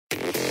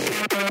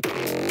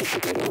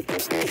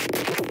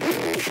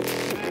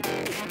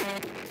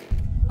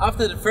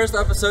After the first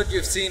episode,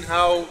 you've seen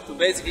how to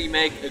basically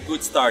make a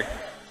good start.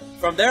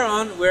 From there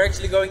on, we're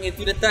actually going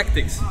into the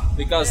tactics,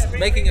 because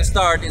making a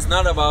start is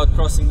not about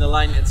crossing the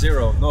line at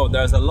zero. No,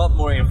 there's a lot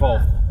more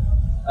involved.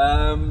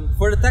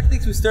 For the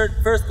tactics, we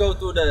first go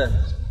to the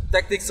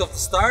tactics of the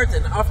start,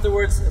 and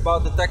afterwards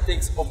about the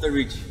tactics of the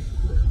reach.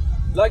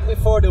 Like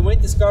before, the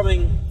wind is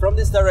coming from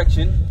this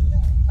direction.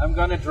 I'm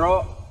gonna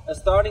draw a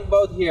starting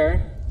boat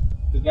here,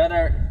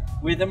 together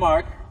with the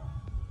mark,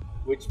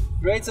 which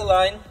creates a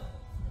line.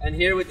 And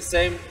here with the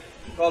same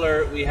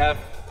color we have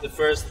the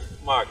first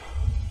mark.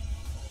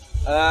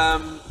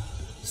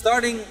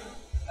 Starting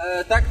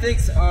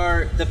tactics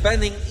are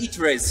depending each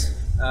race.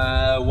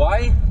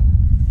 Why?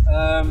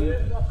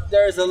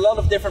 There's a lot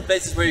of different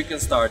places where you can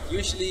start.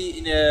 Usually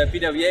in a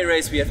PWA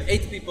race we have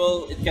 8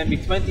 people, it can be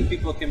 20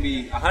 people, it can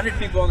be 100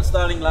 people on the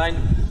starting line,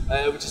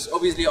 which is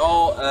obviously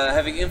all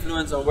having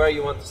influence on where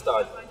you want to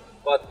start.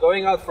 But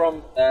going out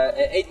from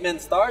an 8-man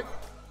start,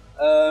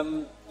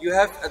 you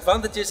have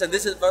advantages and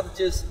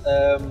disadvantages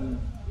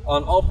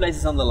on all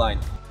places on the line.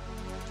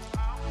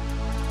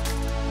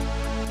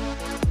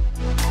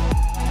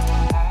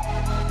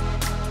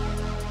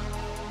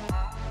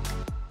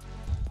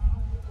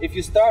 If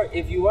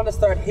you want to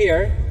start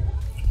here,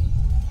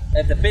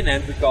 at the pin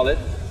end we call it,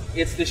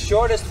 it's the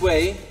shortest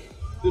way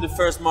to the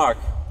first mark,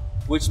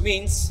 which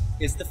means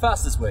it's the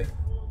fastest way,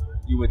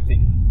 you would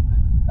think.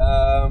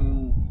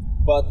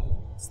 But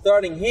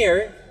starting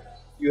here,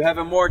 you have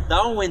a more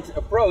downwind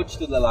approach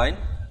to the line,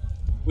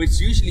 which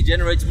usually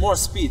generates more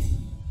speed.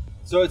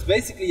 So it's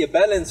basically a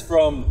balance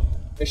from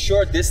a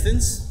short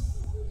distance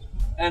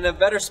and a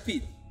better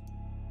speed.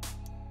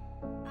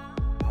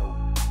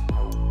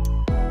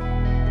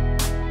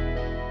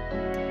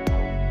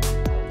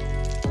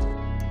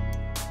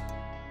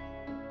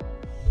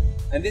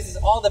 And this is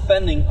all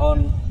depending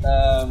on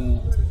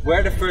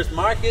where the first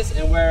mark is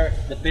and where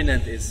the pin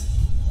end is.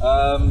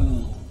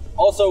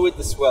 Also with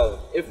the swell.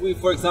 If we,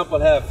 for example,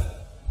 have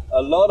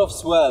a lot of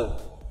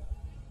swell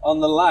on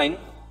the line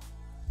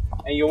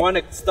and you want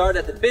to start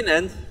at the pin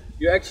end,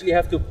 you actually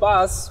have to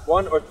pass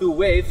 1 or 2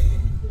 waves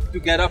to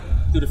get up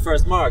to the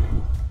first mark.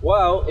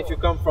 While if you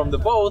come from the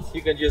boat,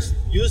 you can just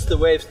use the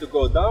waves to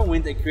go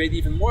downwind and create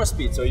even more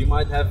speed, so you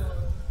might have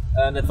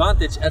an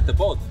advantage at the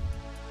boat.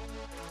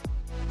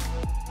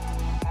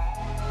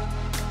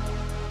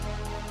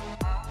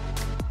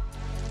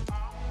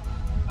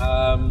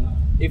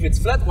 If it's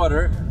flat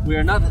water, we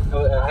are not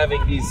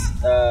having these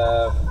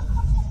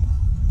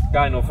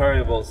kind of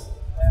variables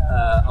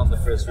on the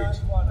first reach.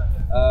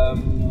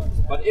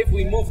 But if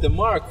we move the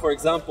mark, for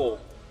example,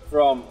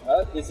 from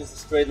this is a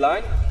straight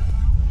line,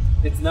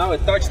 it's now a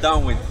touch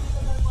downwind.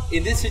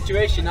 In this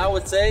situation, I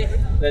would say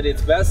that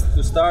it's best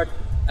to start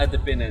at the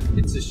pin end.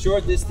 It's a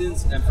short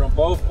distance, and from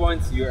both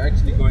points you're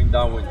actually going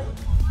downwind.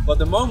 But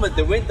the moment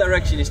the wind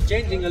direction is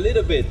changing a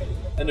little bit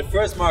and the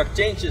first mark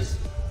changes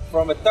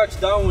from a touch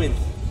downwind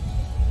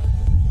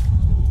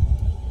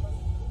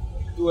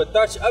to a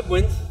touch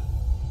upwind,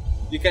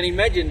 you can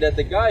imagine that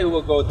the guy who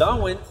will go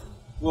downwind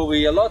will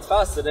be a lot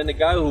faster than the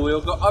guy who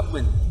will go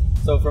upwind.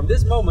 So from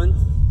this moment,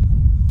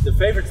 the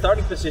favorite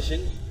starting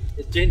position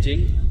is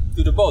changing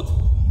to the boat.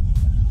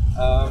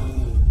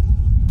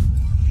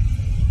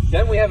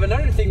 Then we have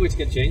another thing which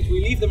can change. We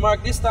leave the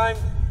mark this time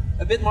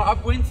a bit more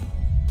upwind,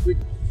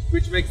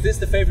 which makes this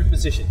the favorite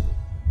position.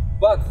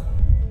 But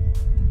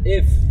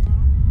if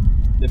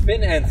the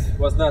pin end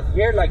was not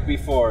here like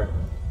before,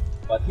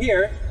 but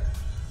here,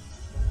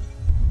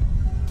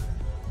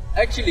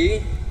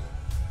 actually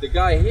the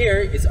guy here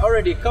is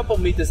already a couple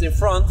meters in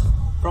front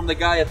from the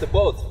guy at the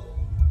boat,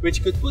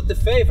 which could put the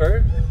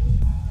favor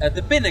at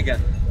the pin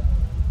again.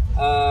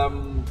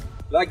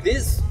 Like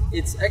this,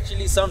 it's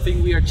actually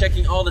something we are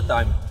checking all the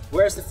time.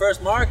 Where's the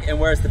first mark and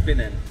where's the pin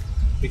end?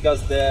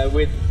 Because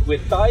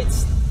with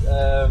tides,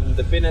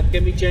 the pin end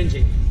can be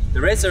changing.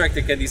 The race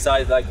director can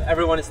decide, like,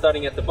 everyone is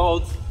starting at the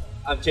boat,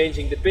 I'm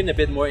changing the pin a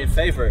bit more in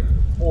favor.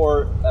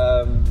 Or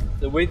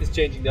the wind is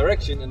changing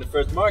direction and the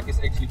first mark is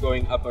actually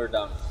going up or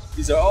down.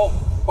 These are all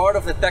part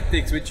of the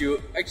tactics which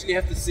you actually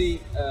have to see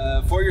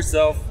for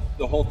yourself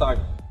the whole time.